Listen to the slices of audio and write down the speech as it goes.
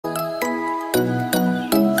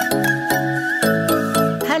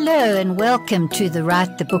Hello and welcome to the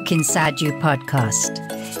Write the Book Inside You podcast.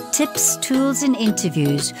 Tips, tools and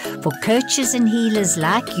interviews for coaches and healers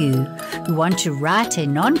like you who want to write a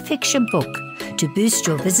non-fiction book to boost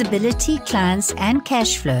your visibility, clients and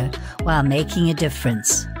cash flow while making a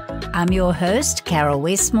difference. I'm your host, Carol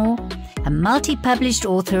Westmore, a multi-published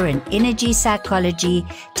author and energy psychology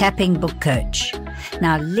tapping book coach.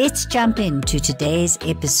 Now let's jump into today's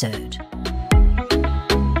episode.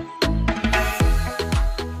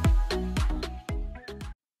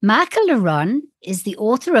 Michael La Ronn is the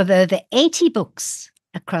author of over 80 books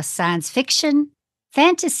across science fiction,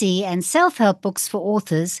 fantasy, and self-help books for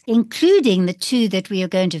authors, including the two that we are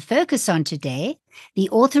going to focus on today, the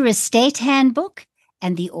Author Estate Handbook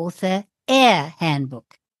and the Author Heir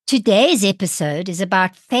Handbook. Today's episode is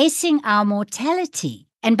about facing our mortality.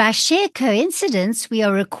 And by sheer coincidence, we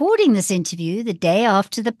are recording this interview the day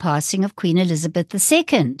after the passing of Queen Elizabeth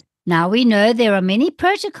II. Now we know there are many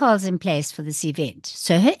protocols in place for this event,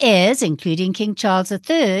 so her heirs, including King Charles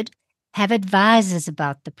III, have advisors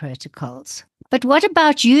about the protocols. But what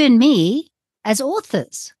about you and me as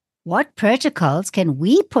authors? What protocols can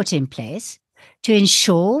we put in place to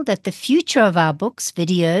ensure that the future of our books,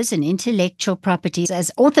 videos, and intellectual properties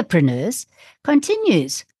as authorpreneurs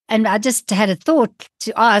continues? And I just had a thought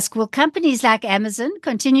to ask, will companies like Amazon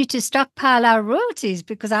continue to stockpile our royalties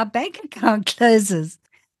because our bank account closes?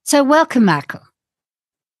 So welcome, Michael.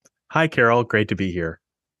 Hi, Carol. Great to be here.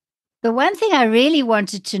 The one thing I really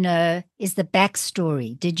wanted to know is the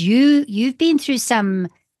backstory. You've been through some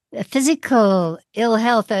physical ill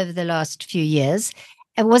health over the last few years.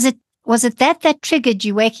 And was it that triggered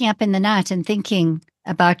you waking up in the night and thinking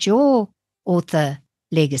about your author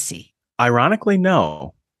legacy? Ironically,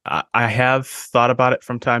 no. I have thought about it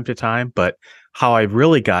from time to time, but how I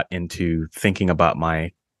really got into thinking about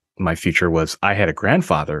my future was I had a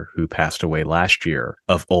grandfather who passed away last year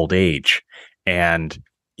of old age, and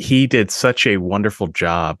he did such a wonderful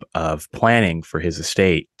job of planning for his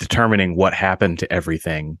estate, determining what happened to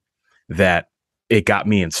everything, that it got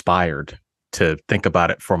me inspired to think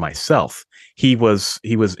about it for myself. He was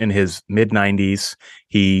in his mid-90s.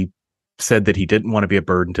 He said that he didn't want to be a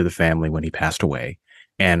burden to the family when he passed away.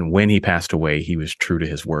 And when he passed away, he was true to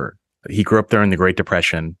his word. He grew up during the Great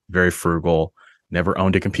Depression, very frugal, never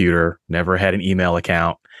owned a computer, never had an email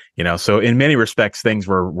account, so in many respects, things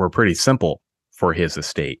were pretty simple for his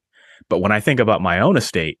estate. But when I think about my own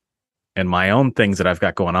estate and my own things that I've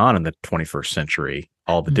got going on in the 21st century,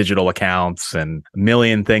 all the digital accounts and a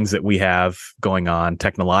million things that we have going on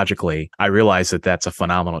technologically, I realize that that's a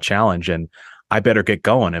phenomenal challenge, and I better get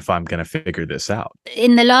going if I'm going to figure this out.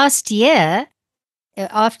 In the last year,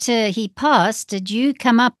 after he passed, did you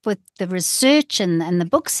come up with the research and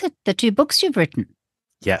the two books you've written?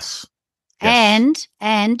 Yes.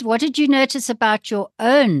 And what did you notice about your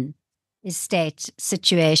own estate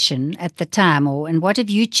situation at the time, and what have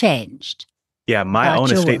you changed? Yeah, my own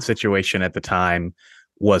estate situation at the time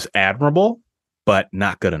was admirable, but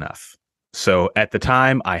not good enough. So at the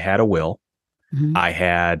time, I had a will. Mm-hmm. I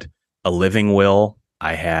had a living will.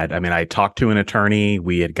 I talked to an attorney.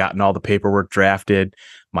 We had gotten all the paperwork drafted.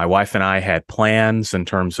 My wife and I had plans in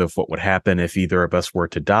terms of what would happen if either of us were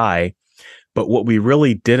to die. But what we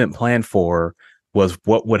really didn't plan for was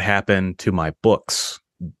what would happen to my books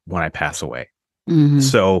when I pass away. Mm-hmm.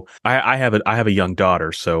 So I have a young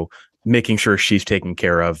daughter. So making sure she's taken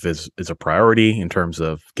care of is a priority in terms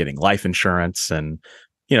of getting life insurance and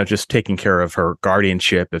just taking care of her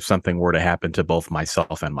guardianship if something were to happen to both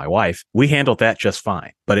myself and my wife. We handled that just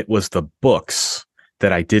fine. But it was the books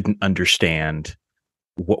that I didn't understand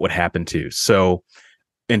what would happen to. So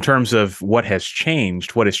in terms of what has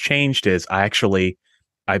changed is I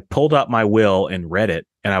pulled out my will and read it,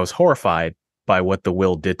 and I was horrified by what the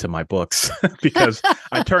will did to my books because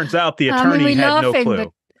it turns out the attorney had no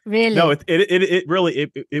clue. Really? No, it's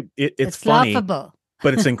funny, laughable.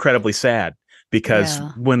 But it's incredibly sad. Because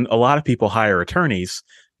when a lot of people hire attorneys,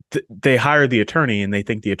 they hire the attorney and they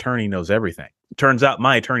think the attorney knows everything. Turns out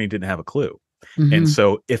my attorney didn't have a clue. Mm-hmm. And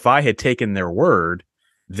so if I had taken their word,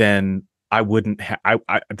 then I wouldn't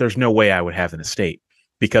there's no way I would have an estate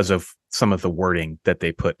because of some of the wording that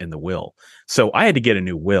they put in the will. So I had to get a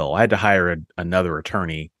new will. I had to hire another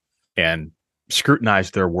attorney and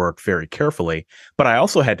scrutinize their work very carefully. But I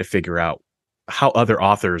also had to figure out how other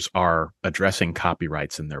authors are addressing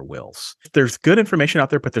copyrights in their wills. There's good information out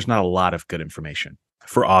there, but there's not a lot of good information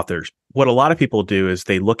for authors. What a lot of people do is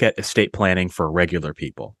they look at estate planning for regular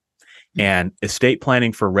people. And estate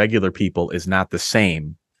planning for regular people is not the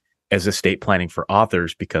same as estate planning for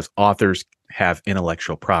authors because authors have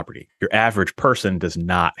intellectual property. Your average person does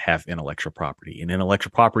not have intellectual property. And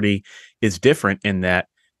intellectual property is different in that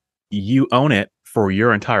you own it for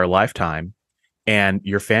your entire lifetime, and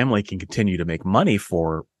your family can continue to make money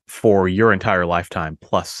for your entire lifetime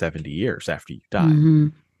plus 70 years after you die. Mm-hmm.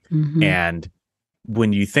 Mm-hmm. And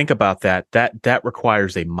when you think about that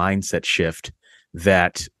requires a mindset shift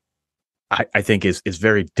that I think is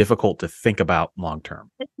very difficult to think about long term.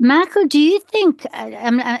 Michael, do you think,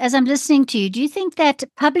 as I'm listening to you, do you think that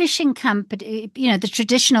publishing company, the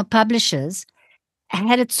traditional publishers,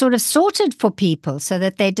 had it sort of sorted for people so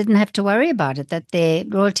that they didn't have to worry about it, that their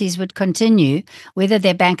royalties would continue, whether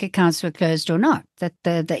their bank accounts were closed or not, that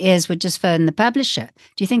the heirs would just phone the publisher?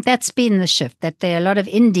 Do you think that's been the shift, that there are a lot of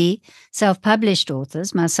indie self-published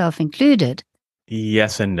authors, myself included?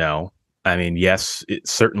 Yes and no. I mean, yes, it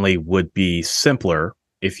certainly would be simpler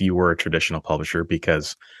if you were a traditional publisher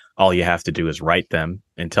because all you have to do is write them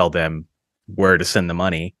and tell them where to send the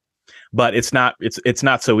money. But it's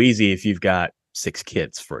not so easy if you've got 6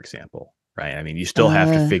 kids, for example, right? I mean, you still have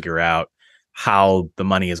to figure out how the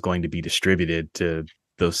money is going to be distributed to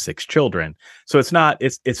those 6 children. So it's not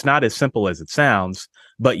as simple as it sounds.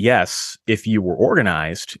 But yes, if you were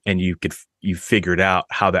organized and you figured out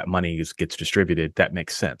how that money gets distributed, that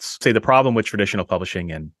makes sense. Say the problem with traditional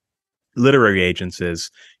publishing and literary agents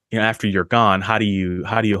is, after you're gone, how do you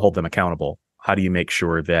hold them accountable? How do you make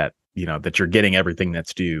sure that that you're getting everything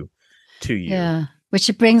that's due to you? Yeah,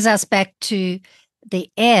 which brings us back to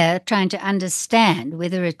the heir trying to understand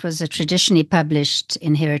whether it was a traditionally published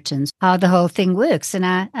inheritance, how the whole thing works. And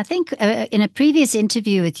I think in a previous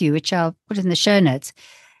interview with you, which I'll put in the show notes,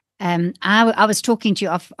 I was talking to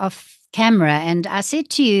you off camera, and I said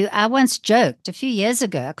to you, I once joked a few years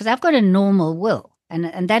ago, because I've got a normal will,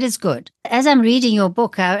 and that is good. As I'm reading your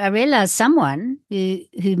book, I realized someone who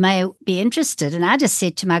may be interested, and I just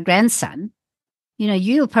said to my grandson,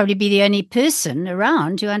 you'll probably be the only person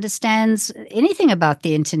around who understands anything about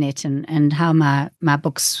the internet and how my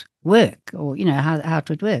books work, or, how it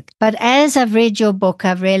would work. But as I've read your book,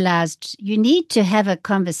 I've realized you need to have a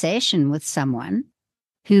conversation with someone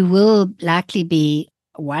who will likely be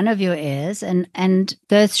one of your heirs and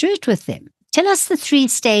go through it with them. Tell us the 3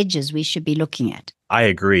 stages we should be looking at. I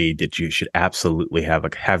agree that you should absolutely have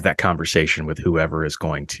that conversation with whoever is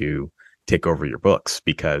going to take over your books,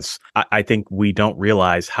 because I think we don't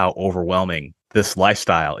realize how overwhelming this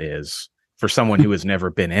lifestyle is for someone who has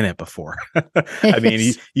never been in it before. I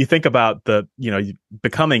mean, you think about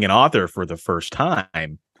becoming an author for the first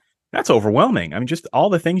time. That's overwhelming. I mean, just all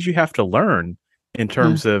the things you have to learn in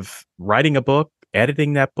terms of writing a book,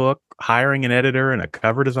 editing that book, hiring an editor and a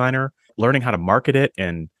cover designer, learning how to market it,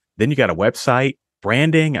 and then you got a website,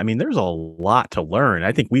 branding. I mean, there's a lot to learn.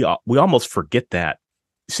 I think we almost forget that.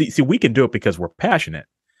 See, we can do it because we're passionate,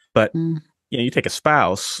 but you take a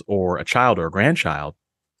spouse or a child or a grandchild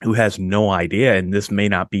who has no idea, and this may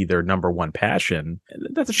not be their number one passion.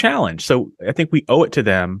 That's a challenge. So I think we owe it to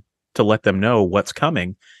them to let them know what's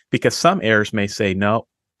coming, because some heirs may say, no,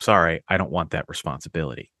 sorry, I don't want that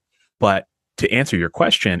responsibility. But to answer your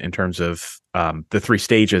question in terms of the 3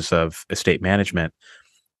 stages of estate management,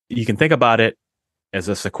 you can think about it as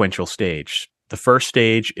a sequential stage. The first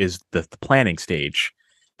stage is the planning stage.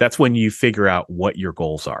 That's when you figure out what your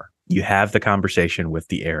goals are. You have the conversation with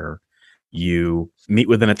the heir. You meet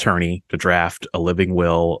with an attorney to draft a living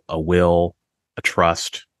will, a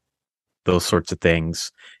trust, those sorts of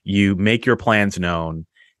things. You make your plans known,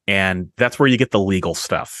 and that's where you get the legal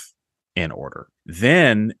stuff in order.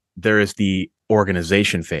 Then there is the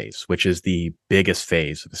organization phase, which is the biggest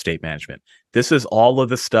phase of estate management. This is all of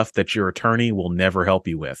the stuff that your attorney will never help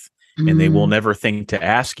you with, and they will never think to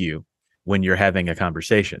ask you when you're having a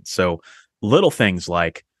conversation. So little things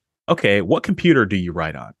like, okay, what computer do you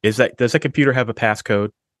write on? Does that computer have a passcode?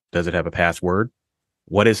 Does it have a password?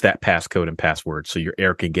 What is that passcode and password so your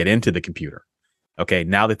heir can get into the computer? Okay,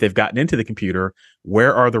 now that they've gotten into the computer,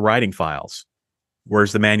 where are the writing files?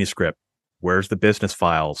 Where's the manuscript? Where's the business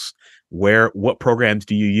files? What programs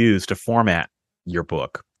do you use to format your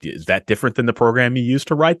book? Is that different than the program you use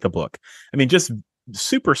to write the book? I mean, just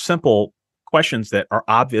super simple questions that are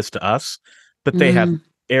obvious to us, but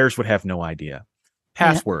heirs would have no idea.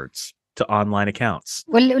 Passwords to online accounts.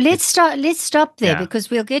 Well, let's stop there, because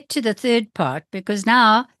we'll get to the third part, because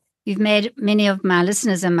now you've made many of my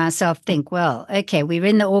listeners and myself think, well, okay, we're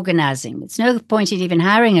in the organizing. It's no point in even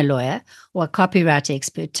hiring a lawyer or a copyright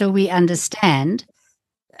expert till we understand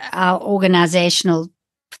our organizational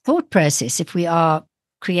thought process, if we are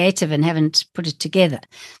creative and haven't put it together.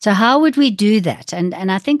 So how would we do that? And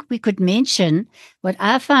I think we could mention what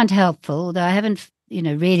I found helpful, although I haven't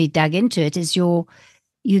really dug into it, is you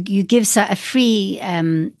give a free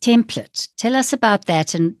template. Tell us about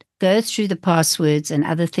that and go through the passwords and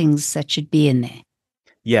other things that should be in there.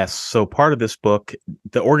 Yes. So part of this book,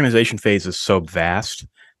 the organization phase is so vast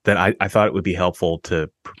that I thought it would be helpful to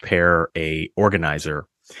prepare a organizer.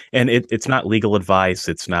 And it's not legal advice.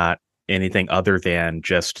 It's not anything other than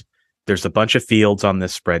just there's a bunch of fields on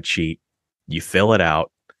this spreadsheet. You fill it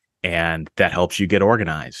out, and that helps you get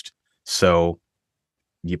organized. So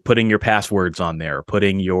you putting your passwords on there,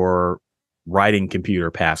 putting your writing computer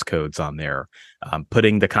passcodes on there,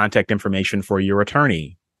 putting the contact information for your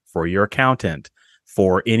attorney, for your accountant,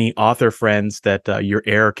 for any author friends that your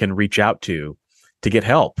heir can reach out to get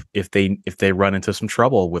help if they run into some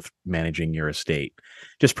trouble with managing your estate.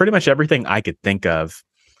 Just pretty much everything I could think of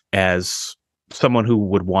as someone who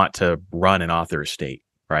would want to run an author estate,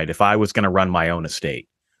 right? If I was going to run my own estate,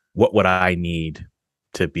 what would I need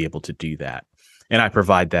to be able to do that? And I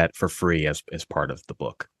provide that for free as part of the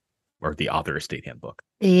book or the Author Estate Handbook.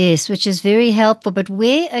 Yes, which is very helpful. But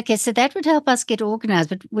okay, so that would help us get organized,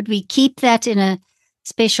 but would we keep that in a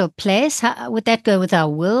special place? How would that go with our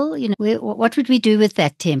will? What would we do with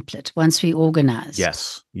that template once we organized?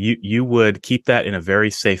 Yes, you would keep that in a very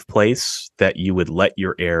safe place that you would let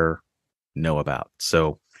your heir know about.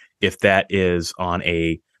 So if that is on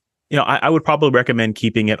I would probably recommend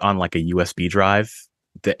keeping it on like a USB drive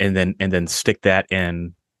and then stick that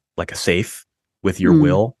in like a safe with your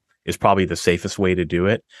will is probably the safest way to do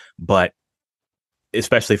it. But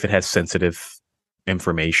especially if it has sensitive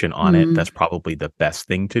information on it, that's probably the best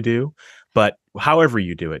thing to do. But however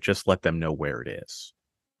you do it, just let them know where it is.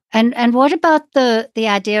 And what about the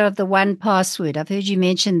idea of the one password? I've heard you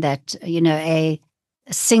mention that, a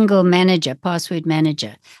single manager, password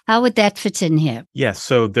manager. How would that fit in here? Yes.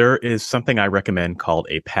 So there is something I recommend called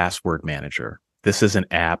a password manager. This is an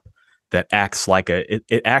app that acts like it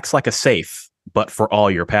acts like a safe, but for all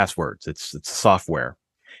your passwords. It's software,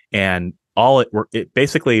 and it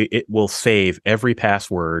basically it will save every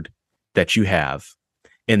password that you have,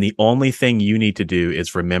 and the only thing you need to do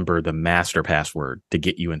is remember the master password to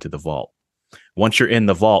get you into the vault. Once you're in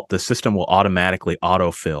the vault, the system will automatically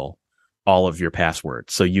autofill all of your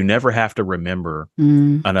passwords, so you never have to remember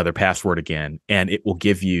another password again, and it will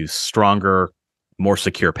give you stronger, more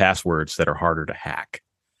secure passwords that are harder to hack.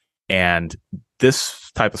 And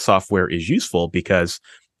this type of software is useful because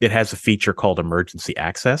it has a feature called emergency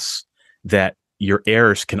access that your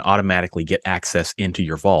heirs can automatically get access into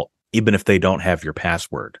your vault, even if they don't have your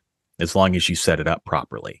password, as long as you set it up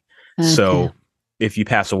properly. Okay. So if you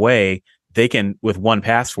pass away, they can, with one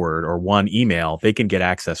password or one email, they can get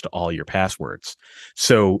access to all your passwords.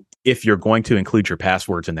 So if you're going to include your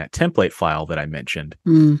passwords in that template file that I mentioned,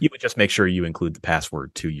 you would just make sure you include the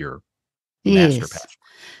password to your master password.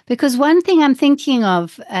 Because one thing I'm thinking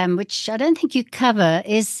of, which I don't think you cover,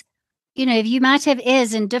 is, you might have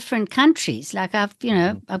heirs in different countries. Like I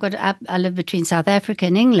live between South Africa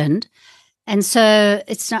and England. And so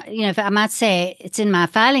it's not, if I might say it's in my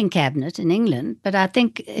filing cabinet in England, but I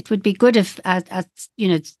think it would be good if I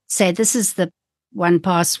say this is the one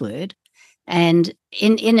password, and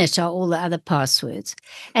in it are all the other passwords.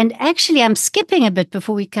 And actually, I'm skipping a bit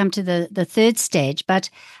before we come to the third stage, but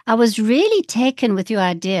I was really taken with your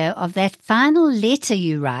idea of that final letter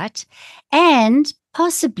you write and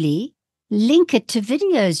possibly link it to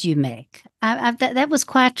videos you make. That was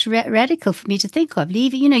quite radical for me to think of.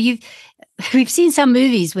 We've seen some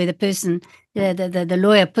movies where the person, the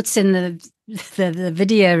lawyer, puts in the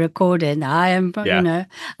video recorder, and I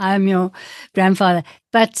am your grandfather.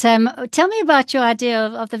 But tell me about your idea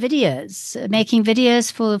of the videos, making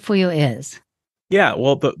videos for your heirs. Yeah,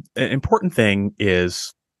 well, the important thing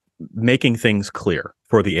is making things clear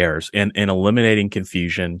for the heirs and eliminating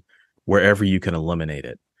confusion wherever you can eliminate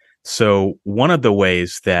it. So one of the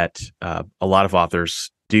ways that a lot of authors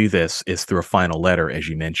do this is through a final letter, as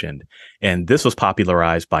you mentioned. And this was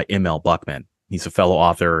popularized by M.L. Buckman. He's a fellow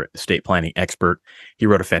author, estate planning expert. He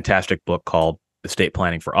wrote a fantastic book called Estate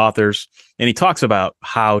Planning for Authors. And he talks about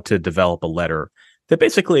how to develop a letter that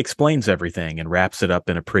basically explains everything and wraps it up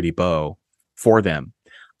in a pretty bow for them.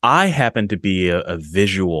 I happen to be a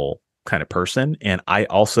visual kind of person. And I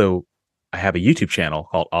have a YouTube channel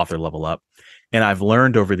called Author Level Up. And I've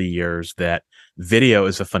learned over the years that video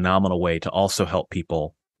is a phenomenal way to also help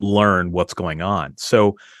people learn what's going on.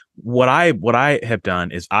 So what I have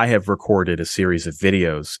done is I have recorded a series of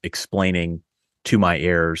videos explaining to my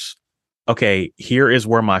heirs, okay, here is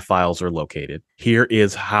where my files are located. Here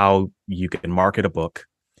is how you can market a book.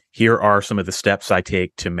 Here are some of the steps I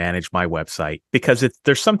take to manage my website, because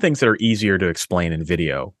there's some things that are easier to explain in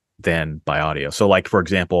video than by audio. So like, for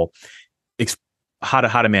example, how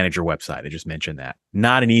to manage your website. I just mentioned that.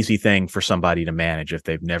 Not an easy thing for somebody to manage if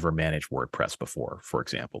they've never managed WordPress before, for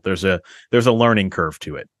example. There's a learning curve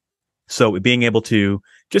to it. So being able to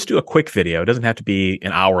just do a quick video, it doesn't have to be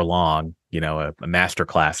an hour long, a master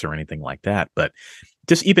class or anything like that, but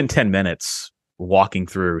just even 10 minutes walking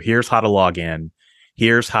through, here's how to log in,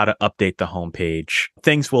 here's how to update the homepage.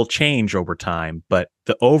 Things will change over time, but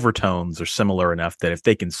the overtones are similar enough that if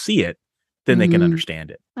they can see it, then they can understand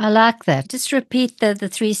it. I like that. Just repeat the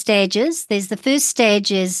 3 stages. There's the first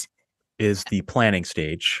stage is the planning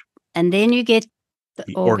stage. And then you get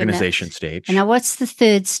the organization stage. And now what's the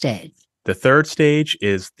third stage? The third stage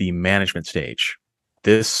is the management stage.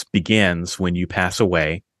 This begins when you pass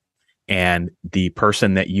away and the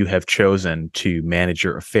person that you have chosen to manage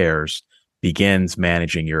your affairs begins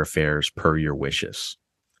managing your affairs per your wishes.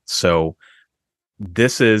 So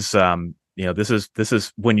this is, this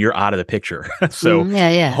is when you're out of the picture. So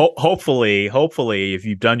hopefully, if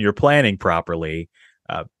you've done your planning properly,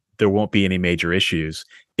 there won't be any major issues.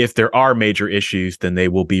 If there are major issues, then they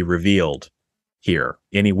will be revealed here.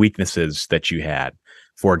 Any weaknesses that you had,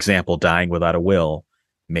 for example, dying without a will,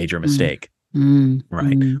 major mistake,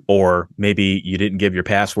 right? Or maybe you didn't give your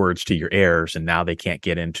passwords to your heirs and now they can't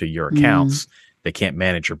get into your accounts. They can't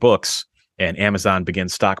manage your books. And Amazon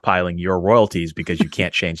begins stockpiling your royalties because you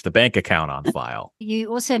can't change the bank account on file. You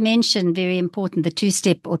also mentioned, very important, the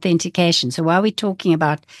 2-step authentication. So while we're talking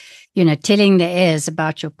about, telling the heirs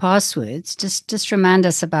about your passwords, just remind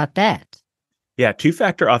us about that. Yeah,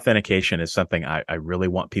 2-factor authentication is something I really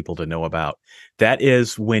want people to know about. That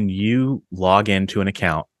is when you log into an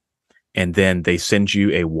account and then they send you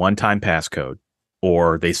a one-time passcode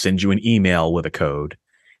or they send you an email with a code.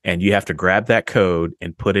 And you have to grab that code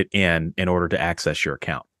and put it in order to access your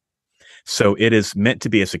account. So it is meant to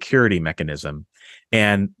be a security mechanism.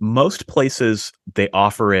 And most places, they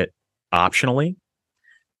offer it optionally.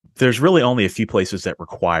 There's really only a few places that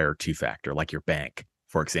require 2-factor, like your bank,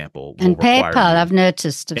 for example. And PayPal, I've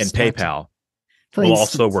noticed. And PayPal will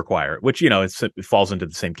also require it, which, it falls into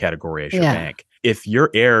the same category as your bank. If your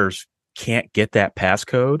heirs can't get that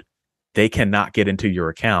passcode, they cannot get into your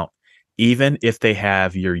account, even if they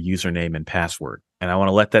have your username and password. And I want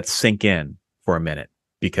to let that sink in for a minute,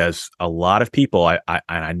 because a lot of people,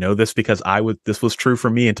 I know this because this was true for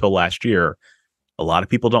me until last year. A lot of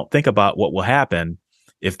people don't think about what will happen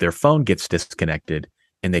if their phone gets disconnected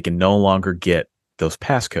and they can no longer get those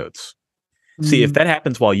passcodes. See, if that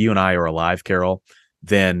happens while you and I are alive, Carol,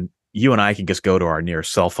 then you and I can just go to our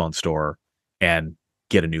nearest cell phone store and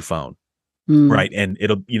get a new phone. Right. And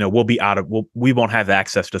it'll, we'll be we won't have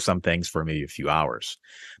access to some things for maybe a few hours.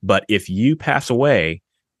 But if you pass away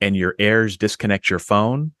and your heirs disconnect your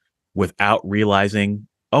phone without realizing,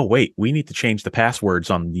 oh, wait, we need to change the passwords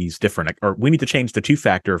on these different, or we need to change the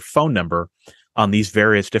 2-factor phone number on these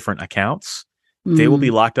various different accounts, they will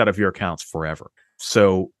be locked out of your accounts forever.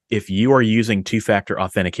 So if you are using 2-factor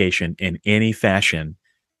authentication in any fashion,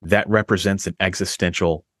 that represents an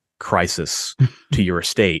existential crisis to your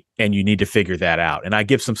estate, and you need to figure that out. And I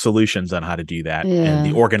give some solutions on how to do that, and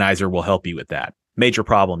the organizer will help you with that. Major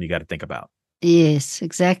problem you got to think about. Yes,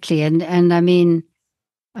 exactly. And I mean,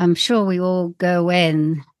 I'm sure we all go away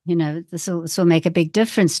and, this will make a big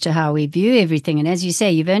difference to how we view everything. And as you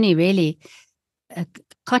say, you've only really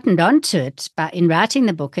cottoned onto it in writing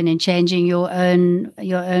the book and in changing your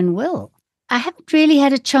own will. I haven't really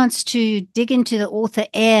had a chance to dig into the Author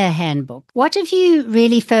Heir Handbook. What have you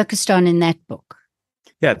really focused on in that book?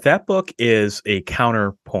 Yeah, that book is a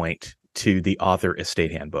counterpoint to the Author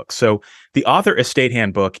Estate Handbook. So the Author Estate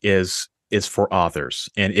Handbook is for authors,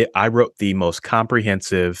 and I wrote the most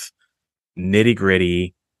comprehensive,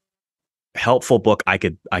 nitty-gritty, helpful book I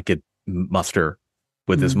could muster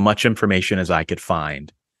with as much information as I could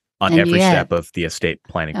find on every step of the estate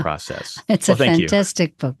planning process. It's a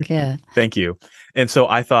fantastic book. Yeah. Thank you. And so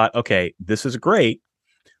I thought, okay, this is great,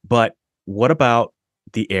 but what about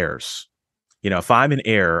the heirs? If I'm an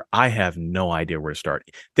heir, I have no idea where to start.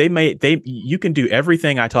 You can do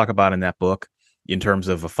everything I talk about in that book in terms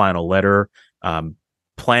of a final letter,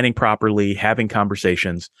 planning properly, having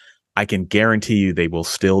conversations. I can guarantee you they will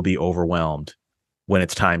still be overwhelmed when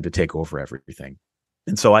it's time to take over everything.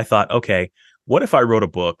 And so I thought, okay, what if I wrote a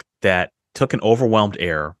book that took an overwhelmed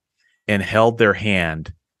heir and held their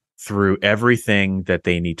hand through everything that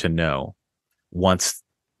they need to know once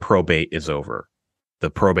probate is over? The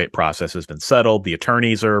probate process has been settled. The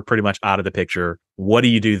attorneys are pretty much out of the picture. What do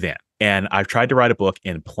you do then? And I've tried to write a book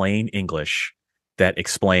in plain English that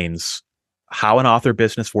explains how an author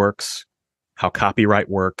business works, how copyright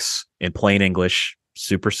works in plain English,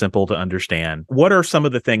 super simple to understand. What are some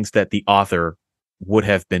of the things that the author would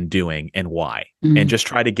have been doing and why? And just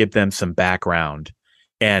try to give them some background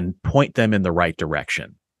and point them in the right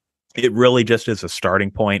direction. It really just is a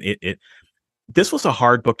starting point. this was a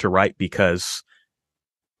hard book to write because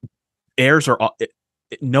heirs are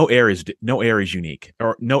no heir is unique,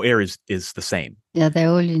 or no heir is the same. Yeah, they're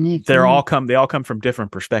all unique. They all come from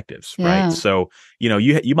different perspectives, right? Yeah. So,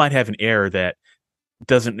 you might have an heir that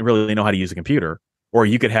doesn't really know how to use a computer, or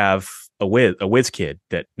you could have a whiz kid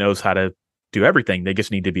that knows how to do everything. They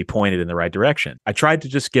just need to be pointed in the right direction. I tried to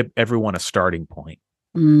just give everyone a starting point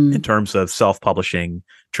in terms of self-publishing,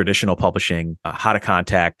 traditional publishing, how to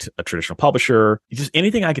contact a traditional publisher, just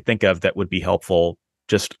anything I could think of that would be helpful.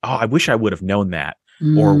 Just, I wish I would have known that,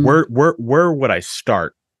 or where would I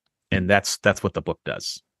start? And that's what the book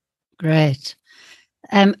does. Great.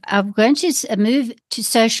 I'm going to move to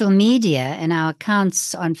social media and our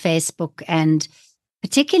accounts on Facebook and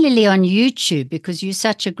particularly on YouTube, because you're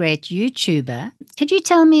such a great YouTuber. Could you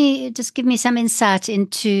just give me some insight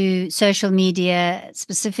into social media,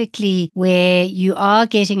 specifically where you are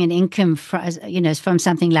getting an income from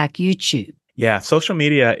something like YouTube? Yeah, social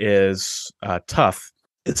media is tough,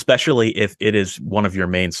 especially if it is one of your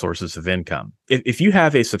main sources of income. If you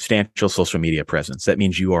have a substantial social media presence, that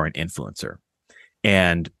means you are an influencer.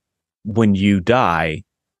 And when you die,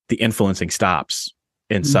 the influencing stops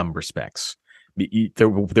in some respects. There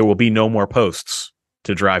will be no more posts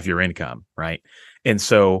to drive your income, right? And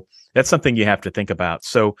so that's something you have to think about.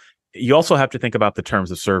 So you also have to think about the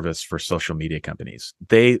terms of service for social media companies.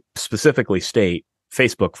 They specifically state,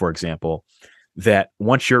 Facebook, for example, that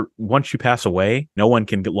once you pass away, no one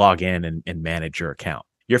can log in and manage your account.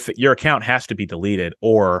 Your account has to be deleted,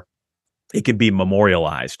 or it can be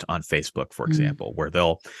memorialized on Facebook, for example, where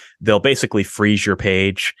they'll basically freeze your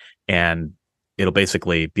page, and it'll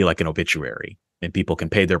basically be like an obituary, and people can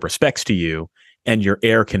pay their respects to you, and your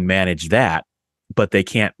heir can manage that, but they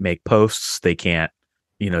can't make posts. They can't,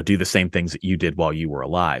 do the same things that you did while you were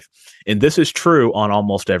alive. And this is true on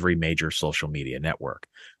almost every major social media network.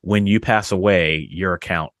 When you pass away, your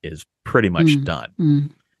account is pretty much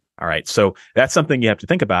done. All right. So that's something you have to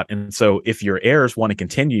think about. And so if your heirs want to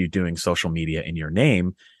continue doing social media in your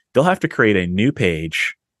name, they'll have to create a new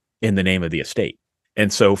page in the name of the estate.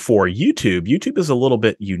 And so for YouTube is a little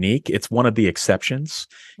bit unique. It's one of the exceptions.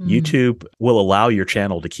 YouTube will allow your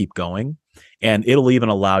channel to keep going, and it'll even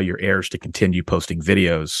allow your heirs to continue posting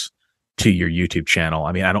videos to your YouTube channel.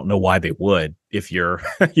 I mean, I don't know why they would if you're,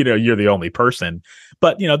 you're the only person,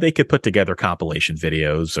 but, they could put together compilation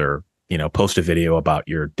videos, or, post a video about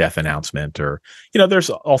your death announcement, or, there's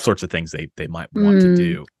all sorts of things they might want to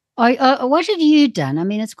do. What have you done? I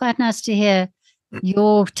mean, it's quite nice to hear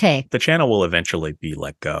your take. The channel will eventually be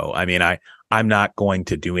let go. I mean, I'm not going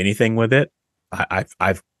to do anything with it.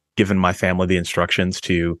 I've given my family the instructions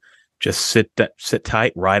to just sit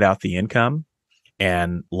tight, ride out the income,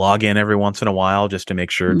 and log in every once in a while just to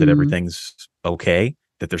make sure that everything's okay,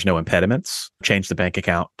 that there's no impediments. Change the bank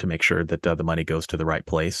account to make sure that the money goes to the right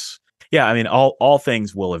place. Yeah, I mean, all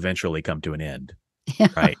things will eventually come to an end.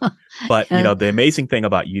 Right. But, the amazing thing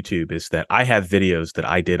about YouTube is that I have videos that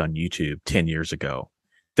I did on YouTube 10 years ago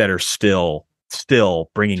that are still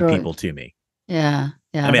bringing people to me. Yeah.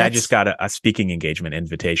 Yeah. I mean, I just got a speaking engagement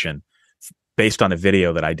invitation based on a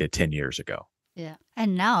video that I did 10 years ago. Yeah.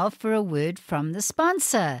 And now for a word from the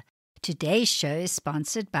sponsor. Today's show is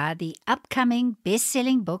sponsored by the upcoming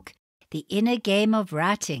best-selling book, The Inner Game of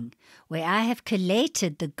Writing, where I have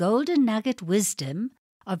collated the golden nugget wisdom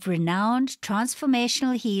of renowned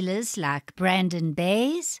transformational healers like Brandon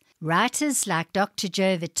Bays, writers like Dr.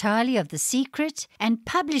 Joe Vitale of The Secret, and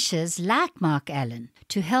publishers like Mark Allen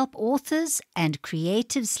to help authors and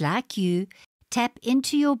creatives like you tap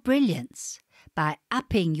into your brilliance by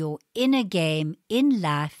upping your inner game in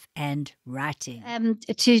life and writing.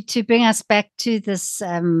 To bring us back to this,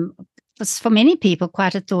 for many people,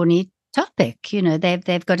 quite a thorny topic.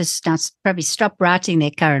 They've got to probably stop writing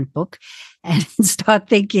their current book and start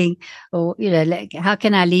thinking, how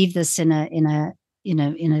can I leave this in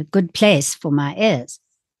a good place for my heirs?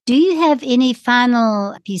 Do you have any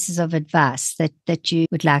final pieces of advice that you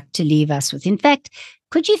would like to leave us with? In fact,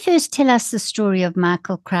 could you first tell us the story of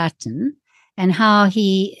Michael Crichton and how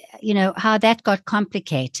how that got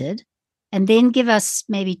complicated, and then give us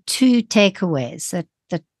maybe 2 takeaways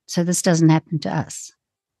so this doesn't happen to us?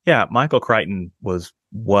 Yeah, Michael Crichton was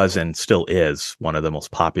and still is one of the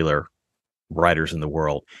most popular writers in the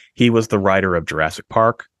world. He was the writer of Jurassic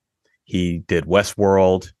Park. He did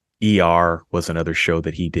Westworld. ER was another show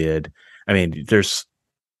that he did. I mean,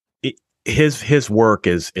 his work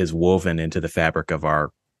is woven into the fabric of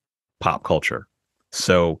our pop culture.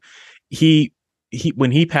 So he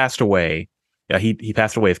when he passed away, he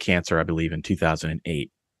passed away of cancer, I believe, in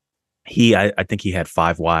 2008. I think he had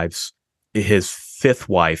 5 wives. His 5th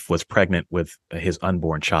wife was pregnant with his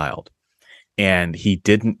unborn child. and he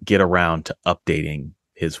didn't get around to updating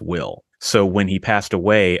his will. So when he passed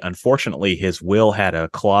away, unfortunately, his will had a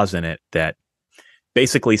clause in it that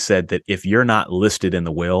basically said that if you're not listed in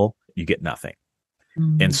the will, you get nothing.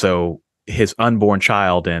 And so his unborn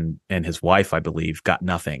child and his wife, I believe, got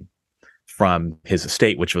nothing from his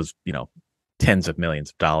estate, which was, tens of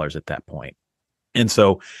millions of dollars at that point. And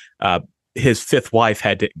so his fifth wife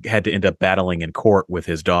had to end up battling in court with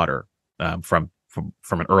his daughter from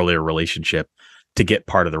an earlier relationship to get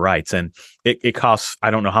part of the rights. And it costs,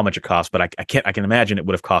 I don't know how much it costs, but I can imagine it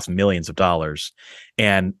would have cost millions of dollars.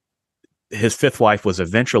 And his fifth wife was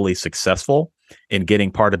eventually successful in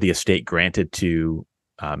getting part of the estate granted to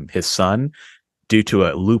his son due to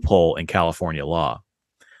a loophole in California law.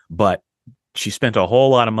 But she spent a whole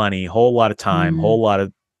lot of money, whole lot of time, whole lot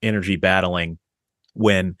of energy battling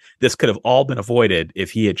when this could have all been avoided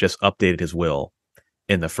if he had just updated his will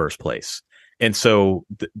in the first place. And so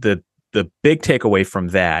the big takeaway from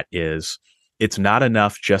that is it's not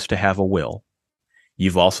enough just to have a will.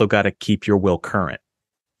 You've also got to keep your will current,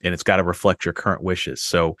 and it's got to reflect your current wishes.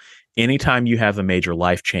 So anytime you have a major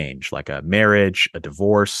life change, like a marriage, a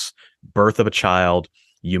divorce, birth of a child,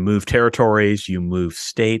 you move territories, you move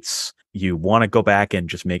states, you want to go back and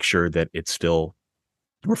just make sure that it still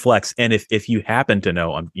reflects. And if you happen to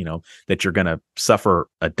know, that you're going to suffer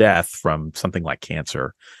a death from something like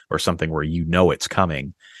cancer or something where it's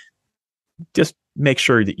coming, just make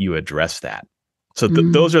sure that you address that. So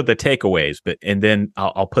those are the takeaways. And then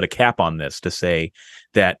I'll put a cap on this to say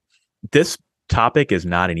that this topic is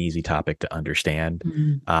not an easy topic to understand.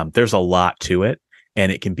 There's a lot to it,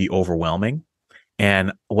 and it can be overwhelming.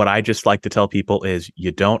 And what I just like to tell people is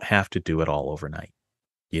you don't have to do it all overnight.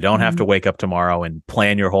 You don't have to wake up tomorrow and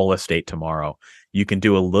plan your whole estate tomorrow. You can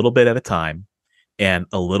do a little bit at a time, and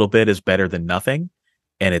a little bit is better than nothing,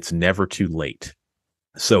 and it's never too late.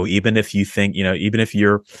 So even if you think, even if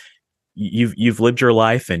you've lived your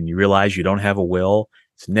life and you realize you don't have a will,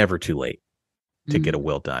 it's never too late to get a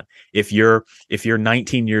will done. If you're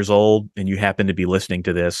 19 years old and you happen to be listening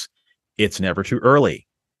to this, it's never too early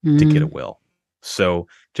to get a will. So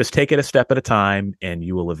just take it a step at a time, and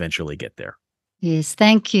you will eventually get there. Yes,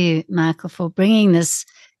 thank you, Michael, for bringing this,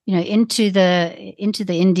 into the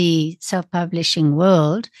indie self-publishing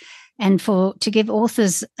world, and to give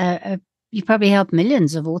authors, you probably help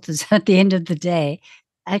millions of authors at the end of the day,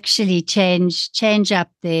 actually change up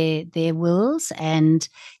their wills and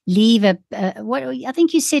leave what I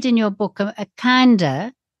think you said in your book, a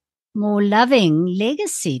kinder, more loving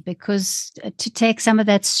legacy, because to take some of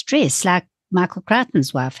that stress, like Michael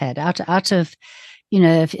Crichton's wife had, out of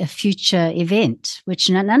a future event, which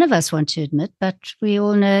none of us want to admit, but we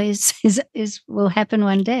all know is will happen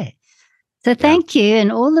one day. So thank you,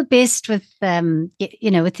 and all the best with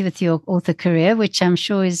with your author career, which I'm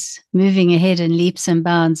sure is moving ahead in leaps and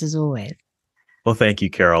bounds as always. Well, thank you,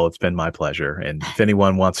 Carol. It's been my pleasure. And if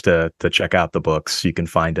anyone wants to check out the books, you can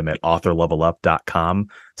find them at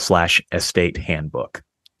authorlevelup.com/estate handbook.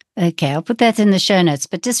 Okay, I'll put that in the show notes,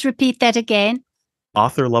 but just repeat that again.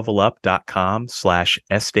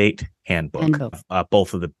 authorlevelup.com/estate handbook.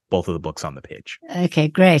 Both of the books on the page. Okay,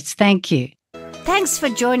 great. Thank you. Thanks for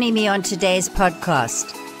joining me on today's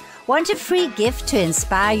podcast. Want a free gift to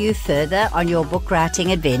inspire you further on your book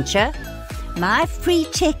writing adventure? My free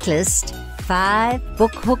checklist, 5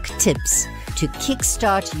 book hook tips to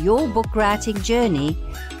kickstart your book writing journey,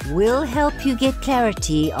 will help you get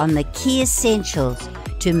clarity on the key essentials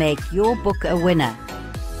to make your book a winner.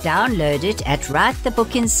 Download it at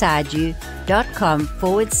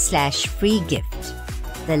writethebookinsideyou.com/free gift.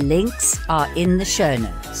 The links are in the show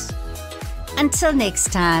notes. Until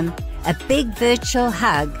next time, a big virtual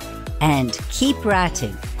hug and keep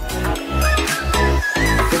writing.